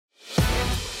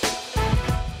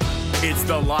It's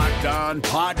the Locked On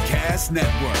Podcast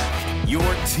Network, your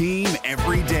team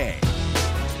every day.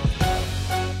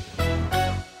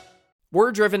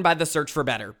 We're driven by the search for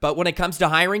better, but when it comes to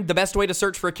hiring, the best way to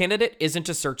search for a candidate isn't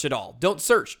to search at all. Don't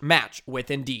search, match with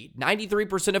Indeed.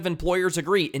 93% of employers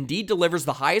agree Indeed delivers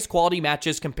the highest quality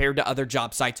matches compared to other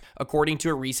job sites, according to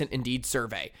a recent Indeed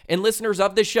survey. And listeners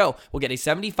of this show will get a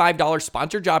 $75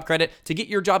 sponsored job credit to get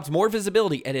your jobs more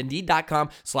visibility at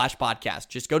Indeed.com/podcast.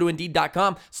 Just go to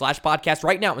Indeed.com/podcast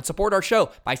right now and support our show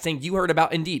by saying you heard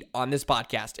about Indeed on this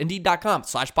podcast.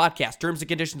 Indeed.com/podcast. Terms and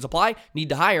conditions apply. Need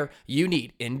to hire? You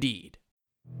need Indeed.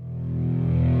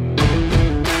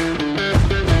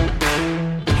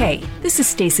 Hey, this is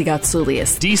Stacey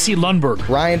Gotsoulias, DC Lundberg,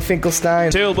 Ryan Finkelstein,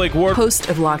 Taylor Blake Ward, host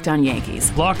of Locked On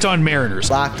Yankees, Locked On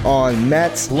Mariners, Locked On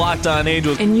Mets, Locked On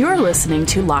Angels, and you're listening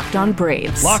to Locked On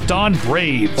Braves. Locked On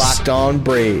Braves, Locked On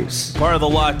Braves, part of the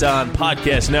Locked On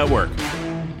Podcast Network.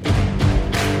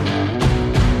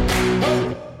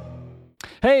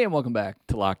 Hey, and welcome back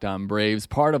to Locked On Braves,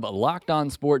 part of Locked On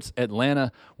Sports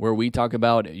Atlanta, where we talk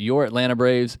about your Atlanta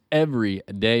Braves every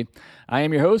day. I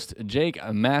am your host, Jake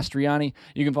Mastriani.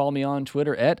 You can follow me on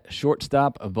Twitter at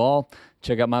shortstopball.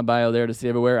 Check out my bio there to see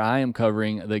everywhere I am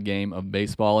covering the game of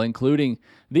baseball, including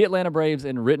the Atlanta Braves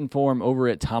in written form over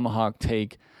at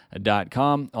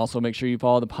tomahawktake.com. Also, make sure you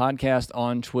follow the podcast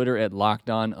on Twitter at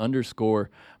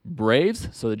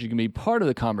LockedOn_Braves so that you can be part of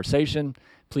the conversation.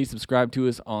 Please subscribe to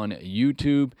us on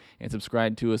YouTube and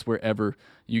subscribe to us wherever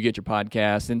you get your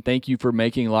podcasts. And thank you for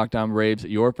making Locked On Braves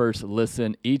your first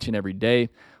listen each and every day.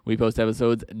 We post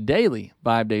episodes daily,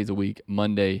 5 days a week,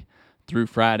 Monday through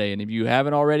Friday. And if you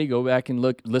haven't already, go back and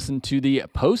listen to the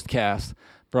postcast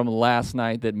from last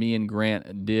night that me and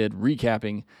Grant did,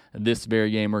 recapping this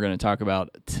very game we're going to talk about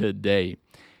today.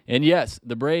 And yes,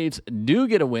 the Braves do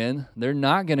get a win. They're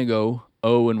not going to go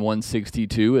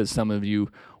 0-162, as some of you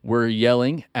were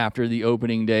yelling after the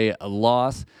opening day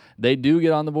loss. They do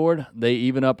get on the board. They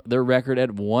even up their record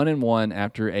at 1-1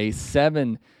 after a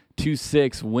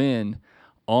 7-6 win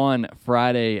on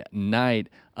Friday night.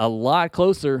 A lot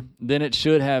closer than it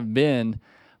should have been,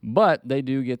 but they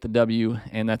do get the W,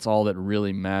 and that's all that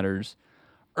really matters.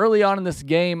 Early on in this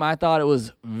game, I thought it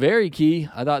was very key.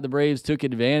 I thought the Braves took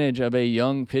advantage of a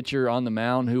young pitcher on the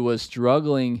mound who was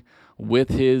struggling with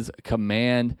his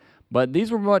command. But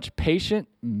these were much patient,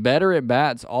 better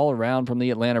at-bats all around from the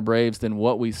Atlanta Braves than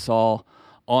what we saw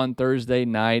on Thursday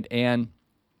night. And,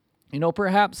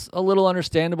 perhaps a little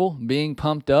understandable, being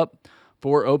pumped up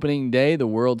for opening day, the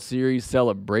World Series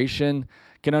celebration.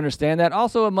 Can understand that.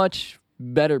 Also a much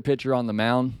better pitcher on the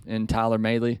mound in Tyler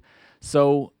Mahle.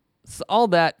 So all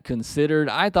that considered,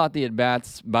 I thought the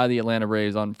at-bats by the Atlanta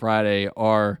Braves on Friday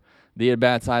are the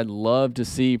at-bats I'd love to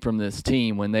see from this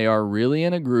team when they are really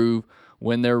in a groove,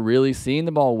 when they're really seeing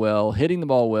the ball well, hitting the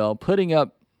ball well, putting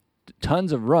up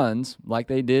tons of runs like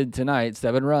they did tonight.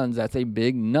 7 runs, that's a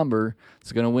big number.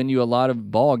 It's going to win you a lot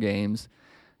of ball games.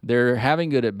 They're having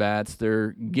good at-bats.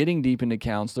 They're getting deep into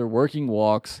counts. They're working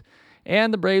walks.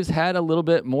 And the Braves had a little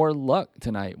bit more luck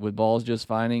tonight with balls just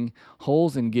finding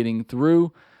holes and getting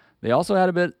through. They also had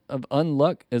a bit of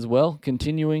unluck as well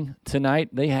continuing tonight.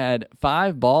 They had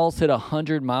 5 balls hit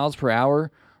 100 miles per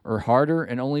hour or harder,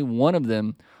 and only one of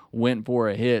them went for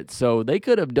a hit. So they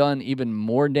could have done even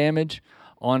more damage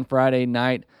on Friday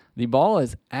night. The ball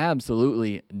is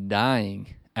absolutely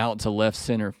dying out to left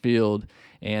center field,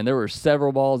 and there were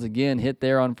several balls again hit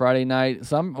there on Friday night.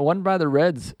 One by the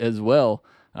Reds as well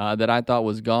that I thought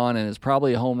was gone and is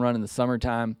probably a home run in the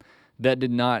summertime that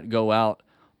did not go out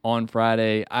on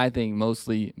Friday, I think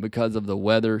mostly because of the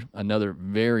weather, another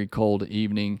very cold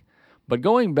evening. But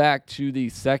going back to the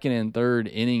second and third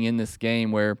inning in this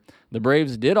game where the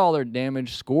Braves did all their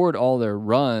damage, scored all their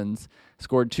runs,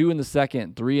 scored 2 in the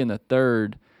second, 3 in the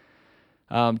third.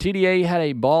 TDA had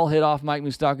a ball hit off Mike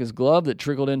Moustakas' glove that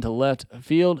trickled into left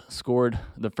field, scored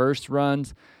the first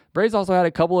runs. Braves also had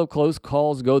a couple of close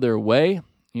calls go their way.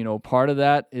 Part of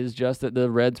that is just that the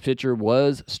Reds pitcher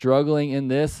was struggling in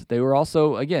this. They were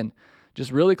also, again, just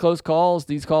really close calls.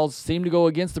 These calls seemed to go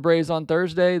against the Braves on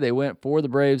Thursday. They went for the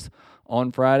Braves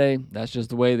on Friday. That's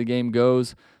just the way the game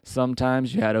goes.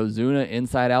 Sometimes you had Ozuna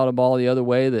inside out a ball the other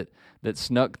way that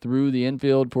snuck through the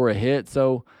infield for a hit.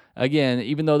 So, again,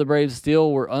 even though the Braves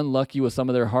still were unlucky with some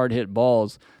of their hard-hit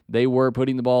balls, they were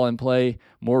putting the ball in play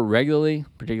more regularly,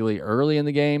 particularly early in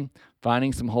the game,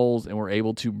 finding some holes, and were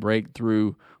able to break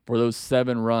through for those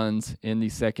 7 runs in the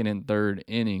second and third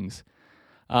innings.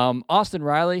 Austin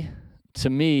Riley, to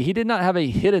me, he did not have a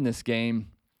hit in this game,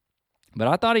 but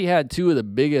I thought he had 2 of the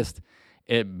biggest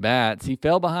at-bats. He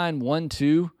fell behind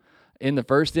 1-2 in the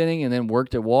first inning and then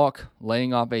worked a walk,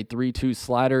 laying off a 3-2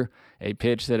 slider, a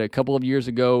pitch that a couple of years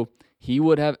ago he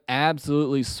would have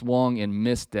absolutely swung and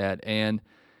missed at. And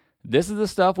this is the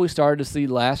stuff we started to see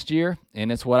last year,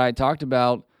 and it's what I talked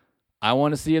about. I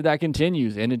want to see if that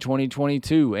continues into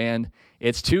 2022. And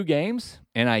it's 2 games,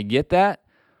 and I get that,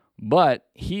 but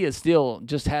he is still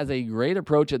just has a great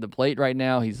approach at the plate right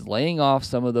now. He's laying off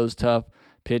some of those tough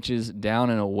pitches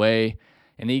down and away.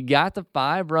 And he got the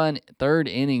 5-run third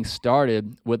inning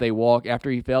started with a walk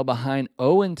after he fell behind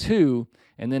 0-2,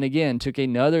 and then again took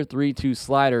another 3-2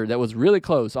 slider that was really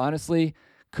close. Honestly,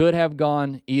 could have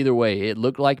gone either way. It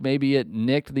looked like maybe it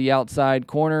nicked the outside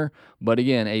corner, but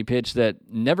again, a pitch that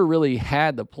never really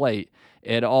had the plate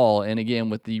at all. And again,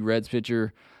 with the Reds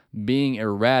pitcher being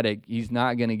erratic, he's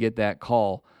not going to get that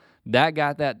call. That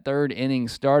got that third inning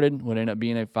started, would end up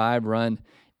being a 5-run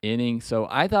inning. So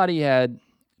I thought he had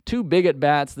 2 big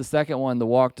at-bats. The second one, the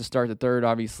walk to start the third,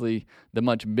 obviously the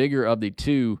much bigger of the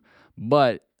 2.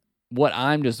 But what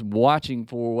I'm just watching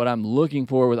for, what I'm looking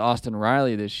for with Austin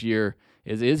Riley this year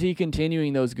is he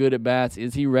continuing those good at-bats?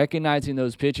 Is he recognizing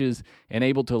those pitches and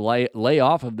able to lay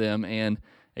off of them? And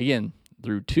again,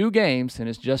 through 2 games, and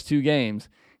it's just 2 games,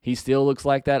 he still looks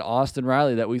like that Austin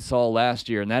Riley that we saw last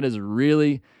year. And that is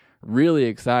really, really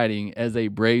exciting as a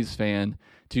Braves fan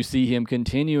to see him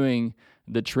continuing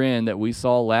the trend that we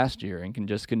saw last year and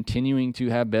just continuing to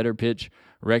have better pitch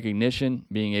recognition,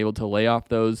 being able to lay off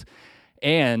those.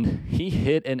 And he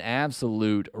hit an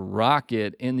absolute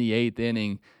rocket in the 8th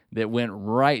inning that went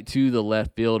right to the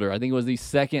left fielder. I think it was the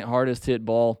second hardest hit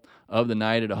ball of the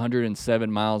night at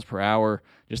 107 miles per hour.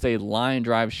 Just a line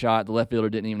drive shot. The left fielder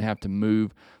didn't even have to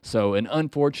move. So an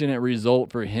unfortunate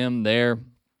result for him there.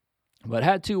 But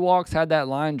had 2 walks, had that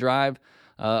line drive.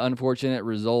 Unfortunate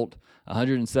result.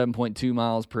 107.2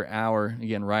 miles per hour,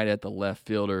 again, right at the left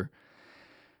fielder.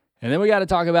 And then we got to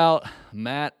talk about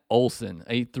Matt Olson,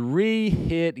 a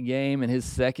 3-hit game in his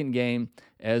second game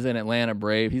as an Atlanta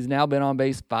Brave. He's now been on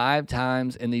base 5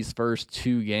 times in these first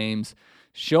 2 games,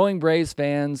 showing Braves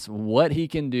fans what he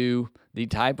can do, the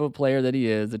type of player that he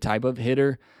is, the type of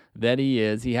hitter that he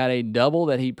is. He had a double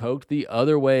that he poked the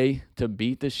other way to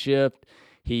beat the shift.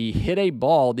 He hit a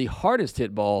ball, the hardest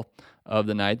hit ball of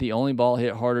the night, the only ball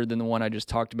hit harder than the one I just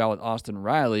talked about with Austin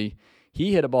Riley.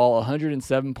 He hit a ball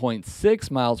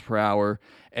 107.6 miles per hour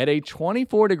at a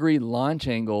 24-degree launch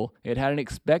angle. It had an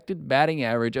expected batting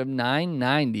average of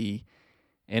 990,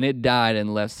 and it died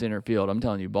in left center field. I'm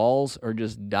telling you, balls are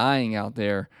just dying out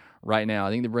there right now.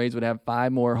 I think the Braves would have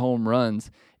 5 more home runs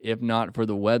if not for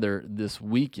the weather this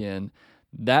weekend.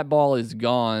 That ball is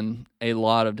gone a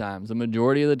lot of times. The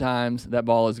majority of the times, that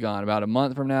ball is gone. About a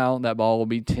month from now, that ball will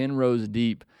be 10 rows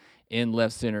deep in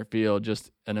left center field. Just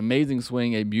an amazing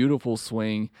swing, a beautiful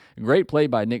swing. Great play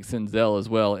by Nick Senzel as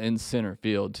well in center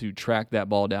field to track that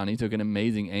ball down. He took an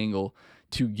amazing angle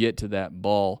to get to that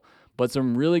ball. But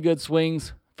some really good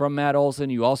swings from Matt Olson.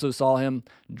 You also saw him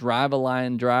drive a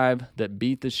line drive that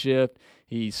beat the shift.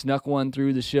 He snuck one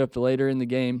through the shift later in the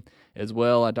game as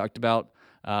well. I talked about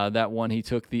that one he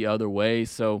took the other way.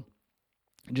 So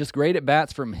just great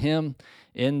at-bats from him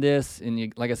in this.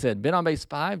 And like I said, been on base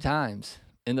 5 times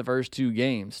in the first 2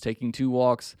 games, taking 2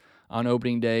 walks on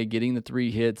opening day, getting the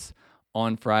 3 hits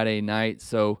on Friday night.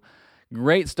 So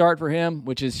great start for him,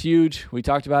 which is huge. We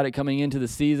talked about it coming into the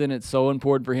season. It's so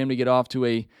important for him to get off to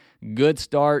a good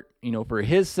start, for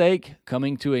his sake,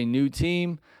 coming to a new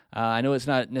team. I know it's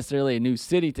not necessarily a new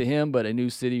city to him, but a new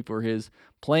city for his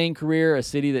playing career, a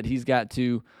city that he's got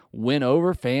to win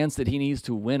over, fans that he needs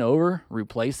to win over,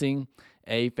 replacing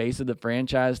a face of the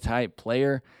franchise type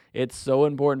player. It's so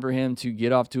important for him to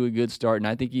get off to a good start, and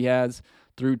I think he has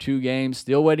through 2 games.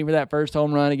 Still waiting for that first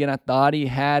home run. Again, I thought he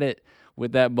had it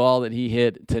with that ball that he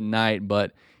hit tonight,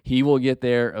 but he will get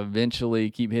there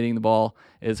eventually. Keep hitting the ball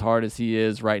as hard as he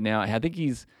is right now. I think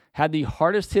he's had the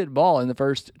hardest hit ball in the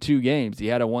first 2 games. He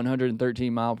had a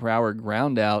 113 mile per hour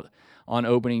ground out on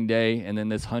opening day, and then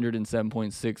this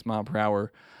 107.6 mile per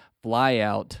hour fly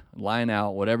out, line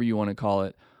out, whatever you want to call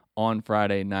it, on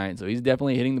Friday night. So he's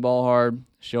definitely hitting the ball hard,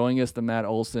 showing us the Matt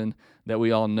Olson that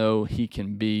we all know he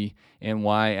can be, and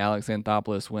why Alex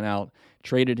Anthopoulos went out,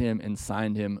 traded him, and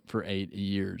signed him for 8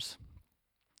 years.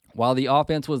 While the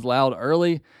offense was loud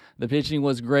early, the pitching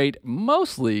was great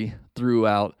mostly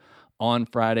throughout on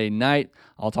Friday night.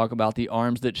 I'll talk about the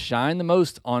arms that shine the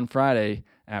most on Friday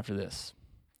after this.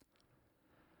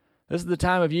 This is the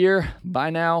time of year.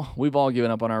 By now, we've all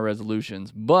given up on our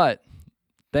resolutions, but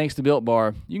thanks to Built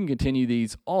Bar, you can continue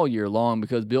these all year long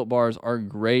because Built Bars are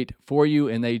great for you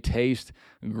and they taste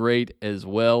great as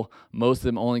well. Most of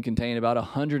them only contain about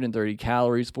 130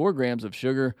 calories, 4 grams of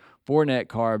sugar, 4 net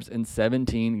carbs, and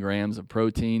 17 grams of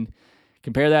protein.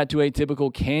 Compare that to a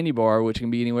typical candy bar, which can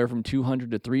be anywhere from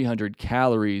 200 to 300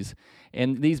 calories.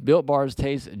 And these Built Bars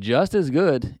taste just as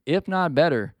good, if not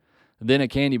better, than a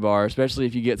candy bar, especially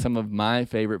if you get some of my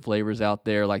favorite flavors out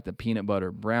there like the peanut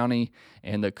butter brownie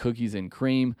and the cookies and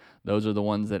cream. Those are the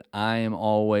ones that I am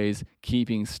always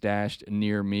keeping stashed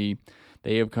near me.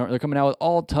 They're coming out with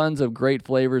all tons of great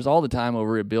flavors all the time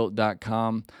over at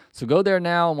Built.com. So go there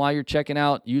now, and while you're checking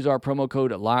out, use our promo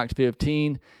code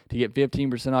LOCKED15 to get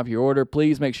 15% off your order.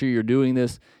 Please make sure you're doing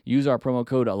this. Use our promo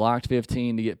code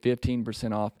LOCKED15 to get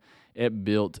 15% off at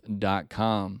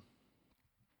Built.com.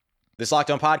 This Locked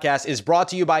On podcast is brought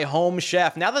to you by Home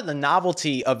Chef. Now that the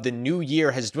novelty of the new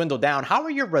year has dwindled down, how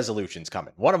are your resolutions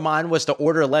coming? One of mine was to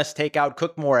order less takeout,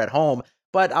 cook more at home,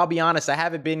 but I'll be honest, I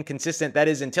haven't been consistent. That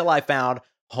is until I found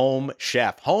Home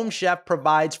Chef. Home Chef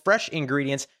provides fresh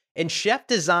ingredients and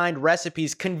chef-designed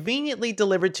recipes conveniently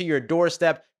delivered to your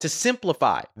doorstep to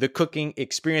simplify the cooking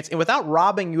experience and without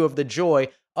robbing you of the joy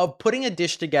of putting a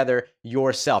dish together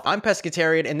yourself. I'm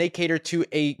pescatarian and they cater to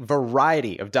a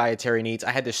variety of dietary needs.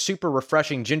 I had this super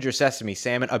refreshing ginger sesame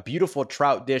salmon, a beautiful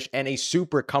trout dish, and a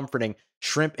super comforting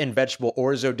shrimp and vegetable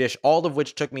orzo dish, all of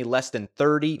which took me less than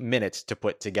 30 minutes to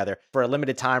put together. For a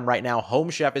limited time right now, Home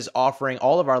Chef is offering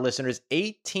all of our listeners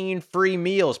 18 free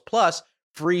meals plus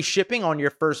free shipping on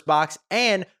your first box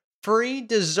and free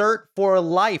dessert for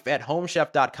life at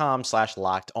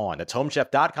homechef.com/lockedon. That's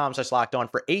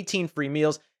homechef.com/lockedon for 18 free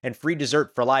meals and free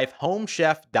dessert for life.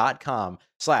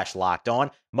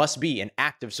 Homechef.com/lockedon. Must be an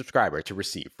active subscriber to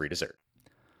receive free dessert.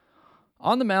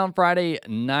 On the mound Friday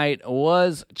night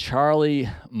was Charlie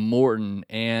Morton,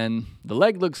 and the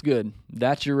leg looks good.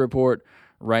 That's your report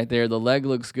right there. The leg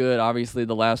looks good. Obviously,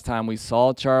 the last time we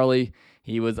saw Charlie,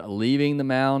 he was leaving the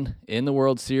mound in the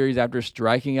World Series after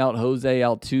striking out Jose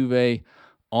Altuve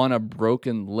on a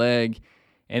broken leg.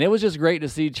 And it was just great to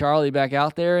see Charlie back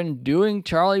out there and doing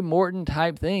Charlie Morton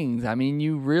type things. I mean,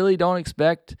 you really don't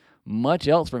expect much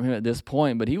else from him at this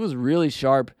point, but he was really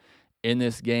sharp in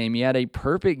this game. He had a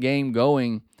perfect game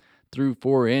going through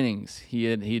 4 innings.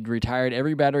 He'd retired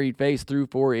every batter he'd faced through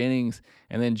 4 innings,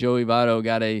 and then Joey Votto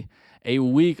got a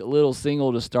weak little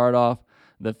single to start off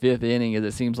the 5th inning, as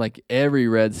it seems like every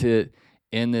Reds hit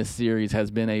in this series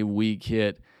has been a weak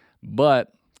hit.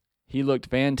 But he looked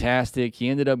fantastic. He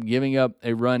ended up giving up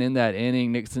a run in that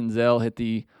inning. Nick Senzel hit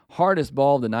the hardest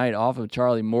ball of the night off of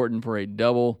Charlie Morton for a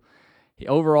double.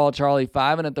 Overall, Charlie,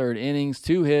 5 1/3 innings,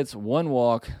 2 hits, 1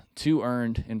 walk, 2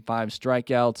 earned, and 5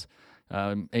 strikeouts.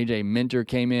 A.J. Minter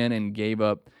came in and gave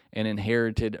up an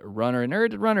inherited runner.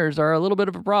 Inherited runners are a little bit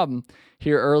of a problem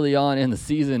here early on in the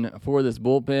season for this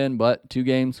bullpen, but 2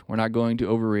 games, we're not going to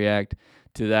overreact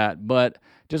to that. But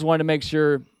just wanted to make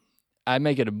sure I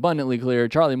make it abundantly clear,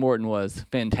 Charlie Morton was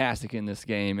fantastic in this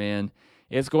game, and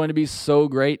it's going to be so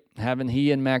great having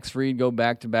he and Max Fried go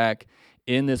back-to-back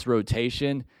in this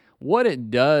rotation. What it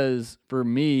does for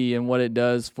me and what it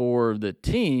does for the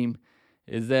team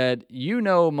is that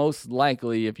most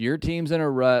likely if your team's in a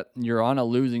rut, you're on a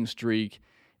losing streak,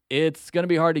 it's going to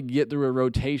be hard to get through a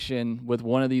rotation with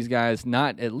one of these guys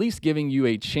not at least giving you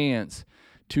a chance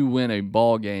to win a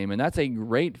ball game. And that's a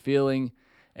great feeling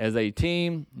as a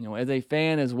team, as a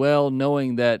fan as well,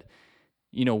 knowing that,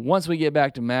 once we get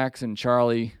back to Max and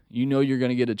Charlie, you're going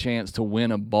to get a chance to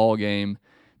win a ball game.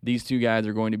 These 2 guys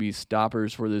are going to be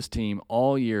stoppers for this team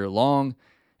all year long.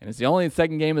 And it's the only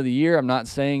second game of the year. I'm not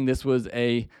saying this was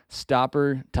a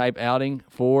stopper-type outing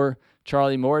for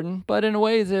Charlie Morton, but in a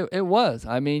way it was.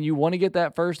 I mean, you want to get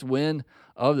that first win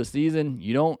of the season.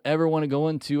 You don't ever want to go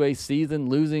into a season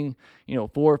losing, 4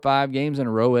 or 5 games in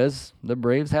a row, as the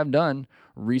Braves have done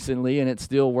recently, and it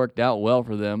still worked out well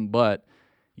for them. But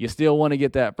you still want to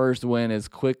get that first win as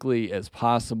quickly as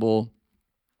possible.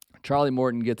 Charlie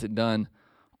Morton gets it done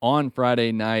on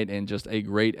Friday night, and just a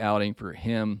great outing for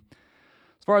him.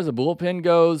 As far as the bullpen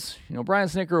goes, Brian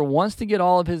Snitker wants to get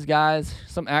all of his guys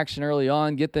some action early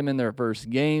on, get them in their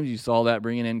first games. You saw that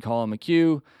bringing in Colin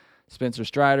McHugh, Spencer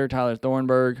Strider, Tyler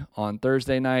Thornburg on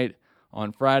Thursday night.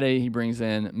 On Friday, he brings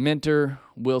in Minter,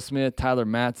 Will Smith, Tyler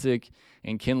Matzik,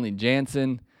 and Kenley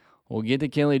Jansen. We'll get to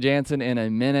Kenley Jansen in a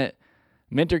minute.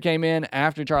 Minter came in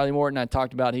after Charlie Morton. I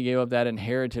talked about he gave up that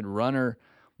inherited runner.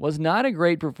 Was not a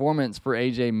great performance for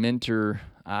A.J. Minter.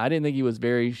 I didn't think he was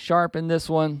very sharp in this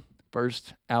one.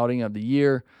 First outing of the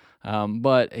year,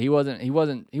 but he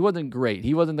wasn't great.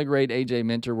 He wasn't the great A.J.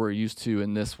 Minter we're used to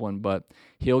in this one, but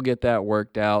he'll get that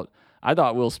worked out. I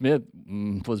thought Will Smith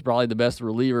was probably the best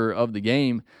reliever of the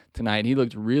game tonight. He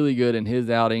looked really good in his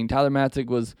outing. Tyler Matzik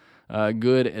was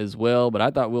good as well, but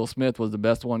I thought Will Smith was the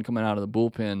best one coming out of the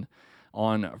bullpen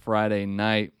on Friday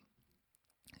night.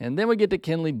 And then we get to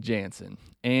Kenley Jansen,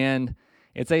 and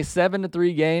it's a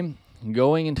 7-3 game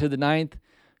going into the ninth.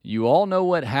 You all know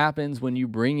what happens when you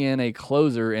bring in a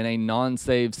closer in a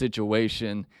non-save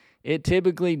situation. It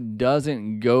typically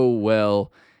doesn't go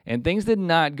well, and things did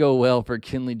not go well for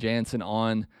Kenley Jansen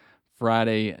on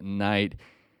Friday night.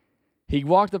 He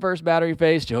walked the first batter he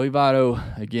faced. Joey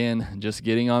Votto, again, just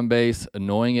getting on base,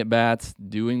 annoying at bats,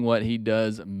 doing what he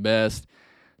does best.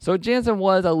 So Jansen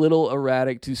was a little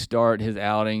erratic to start his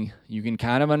outing. You can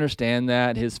kind of understand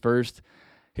that. His first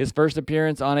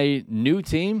appearance on a new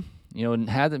team,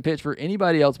 hasn't pitched for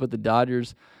anybody else but the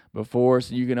Dodgers before,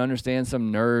 so you can understand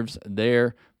some nerves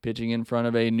there, pitching in front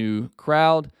of a new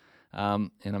crowd.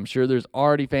 And I'm sure there's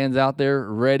already fans out there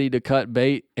ready to cut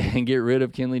bait and get rid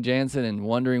of Kenley Jansen and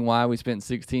wondering why we spent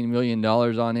 $16 million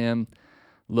on him.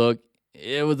 Look,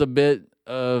 it was a bit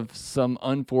of some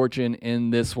unfortune in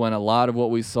this one. A lot of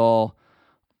what we saw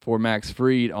for Max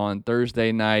Fried on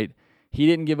Thursday night, he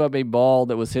didn't give up a ball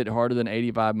that was hit harder than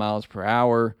 85 miles per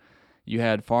hour. You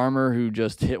had Farmer, who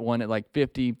just hit one at like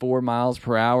 54 miles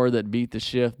per hour that beat the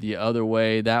shift the other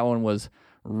way. That one was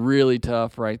really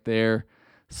tough right there.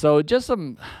 So just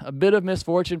a bit of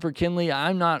misfortune for Kenley.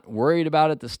 I'm not worried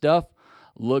about it. The stuff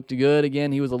looked good.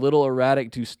 Again, he was a little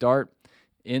erratic to start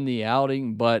in the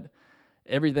outing, but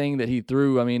everything that he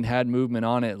threw, had movement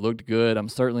on it, looked good. I'm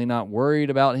certainly not worried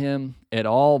about him at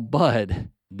all, but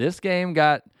this game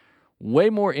got way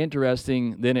more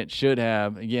interesting than it should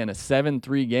have. Again, a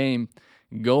 7-3 game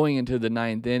going into the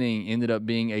ninth inning ended up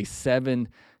being a 7-6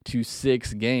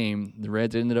 game. The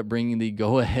Reds ended up bringing the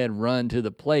go-ahead run to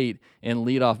the plate and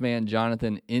leadoff man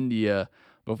Jonathan India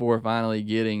before finally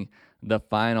getting the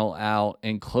final out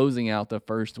and closing out the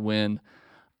first win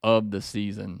of the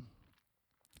season.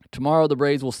 Tomorrow, the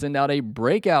Braves will send out a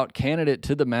breakout candidate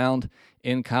to the mound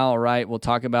in Kyle Wright. We'll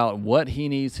talk about what he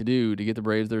needs to do to get the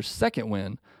Braves their second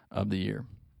win of the year.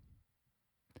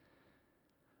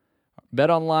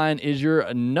 BetOnline is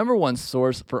your number one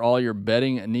source for all your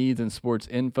betting needs and sports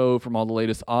info. From all the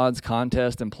latest odds,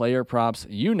 contests, and player props,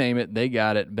 you name it, they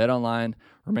got it. BetOnline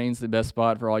remains the best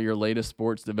spot for all your latest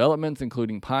sports developments,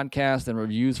 including podcasts and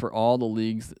reviews for all the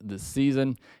leagues this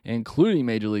season, including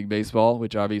Major League Baseball,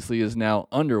 which obviously is now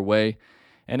underway.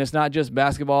 And it's not just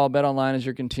basketball. BetOnline is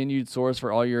your continued source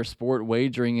for all your sport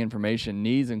wagering information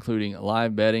needs, including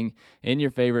live betting in your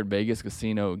favorite Vegas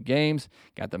casino games.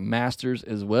 Got the Masters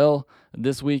as well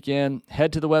this weekend.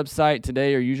 Head to the website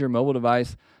today or use your mobile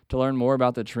device to learn more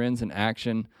about the trends in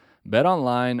action.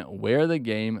 BetOnline, where the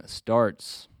game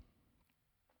starts.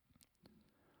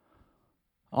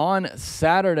 On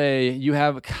Saturday, you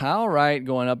have Kyle Wright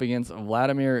going up against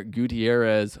Vladimir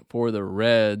Gutierrez for the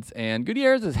Reds. And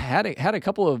Gutierrez has had a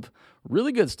couple of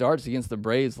really good starts against the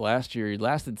Braves last year. He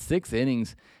lasted 6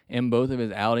 innings in both of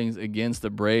his outings against the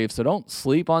Braves. So don't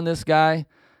sleep on this guy.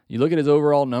 You look at his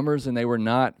overall numbers, and they were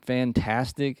not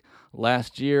fantastic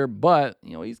last year. But,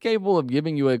 he's capable of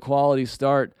giving you a quality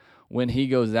start when he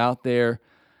goes out there.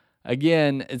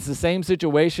 Again, it's the same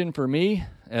situation for me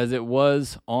as it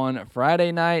was on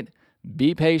Friday night.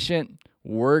 Be patient,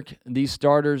 work these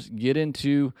starters, get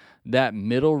into that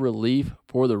middle relief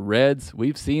for the Reds.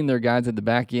 We've seen their guys at the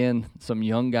back end, some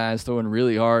young guys throwing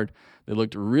really hard. They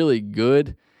looked really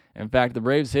good. In fact, the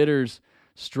Braves hitters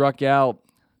struck out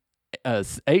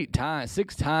 6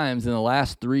 times in the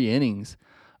last 3 innings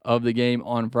of the game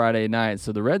on Friday night.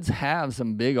 So the Reds have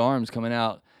some big arms coming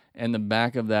out in the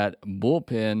back of that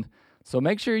bullpen. So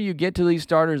make sure you get to these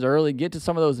starters early, get to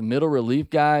some of those middle relief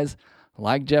guys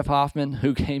like Jeff Hoffman,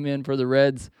 who came in for the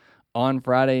Reds on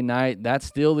Friday night. That's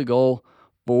still the goal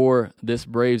for this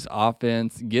Braves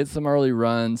offense. Get some early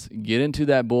runs, get into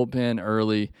that bullpen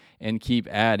early, and keep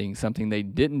adding, something they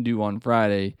didn't do on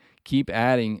Friday. Keep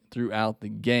adding throughout the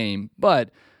game.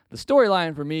 But the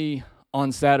storyline for me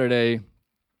on Saturday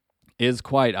is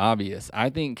quite obvious. I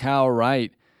think Kyle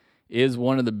Wright is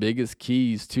one of the biggest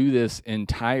keys to this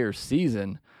entire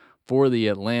season for the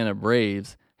Atlanta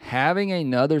Braves. Having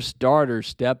another starter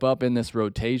step up in this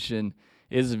rotation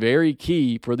is very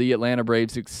key for the Atlanta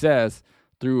Braves' success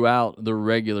throughout the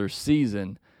regular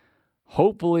season.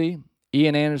 Hopefully,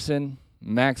 Ian Anderson,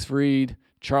 Max Fried,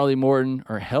 Charlie Morton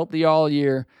are healthy all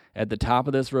year at the top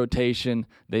of this rotation.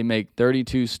 They make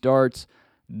 32 starts.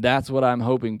 That's what I'm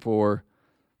hoping for.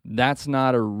 That's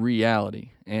not a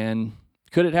reality. And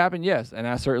could it happen? Yes, and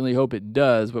I certainly hope it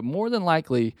does. But more than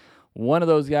likely, one of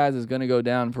those guys is going to go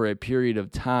down for a period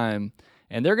of time,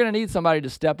 And they're going to need somebody to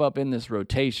step up in this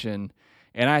rotation,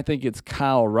 and I think it's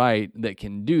Kyle Wright that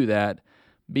can do that.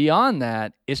 Beyond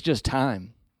that, it's just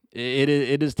time. It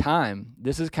is time.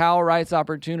 This is Kyle Wright's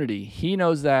opportunity. He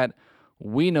knows that.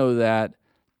 We know that.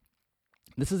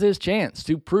 This is his chance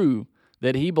to prove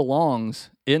that he belongs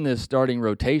in this starting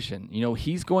rotation. You know,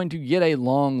 he's going to get a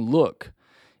long look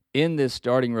in this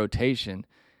starting rotation.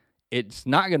 It's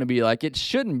not going to be like, it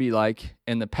shouldn't be like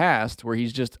in the past where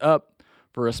he's just up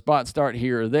for a spot start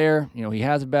here or there. You know, he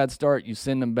has a bad start, you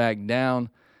send him back down.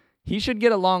 He should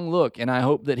get a long look, and I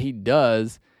hope that he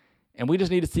does. And we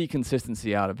just need to see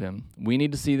consistency out of him. We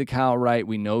need to see the Kyle Wright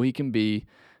we know he can be,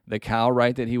 the Kyle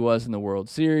Wright that he was in the World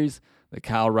Series, the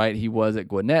Kyle Wright he was at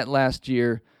Gwinnett last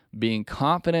year, being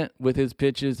confident with his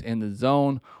pitches in the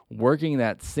zone, working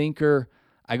that sinker.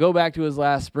 I go back to his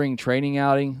last spring training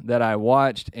outing that I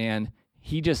watched, and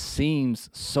he just seems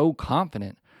so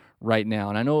confident right now.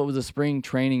 And I know it was a spring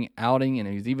training outing, and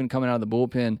he's even coming out of the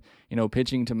bullpen, you know,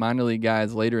 pitching to minor league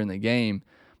guys later in the game.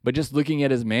 But just looking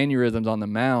at his mannerisms on the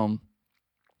mound,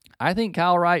 I think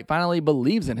Kyle Wright finally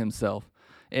believes in himself.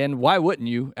 And why wouldn't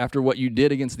you after what you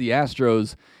did against the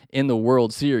Astros in the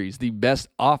World Series, the best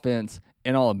offense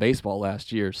in all of baseball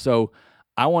last year? So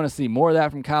I want to see more of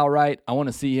that from Kyle Wright. I want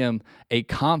to see him a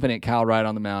confident Kyle Wright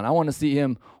on the mound. I want to see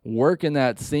him working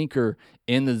that sinker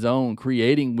in the zone,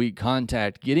 creating weak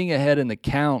contact, getting ahead in the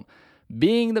count,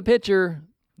 being the pitcher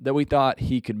that we thought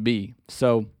he could be.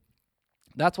 So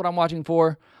that's what I'm watching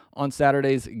for on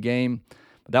Saturday's game.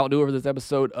 But that will do it for this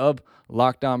episode of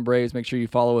Locked On Braves. Make sure you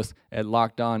follow us at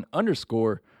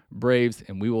LockedOn_Braves,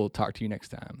 and we will talk to you next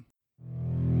time.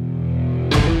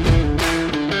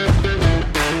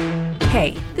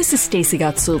 Hey, this is Stacey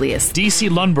Gotsoulias, DC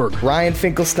Lundberg, Ryan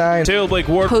Finkelstein. Taylor Blake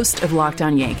Ward, host of Locked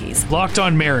On Yankees. Locked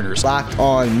On Mariners, Locked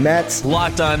On Mets.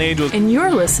 Locked On Angels, And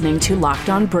you're listening to Locked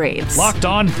On Braves. Locked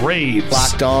On Braves.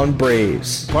 Locked On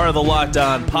Braves. Part of the Locked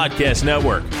On Podcast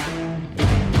Network.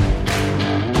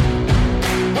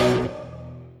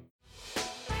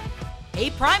 Hey,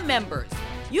 Prime members,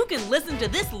 you can listen to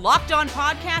this Locked On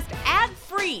podcast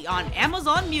ad-free on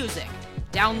Amazon Music.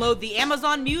 Download the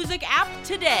Amazon Music app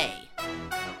today.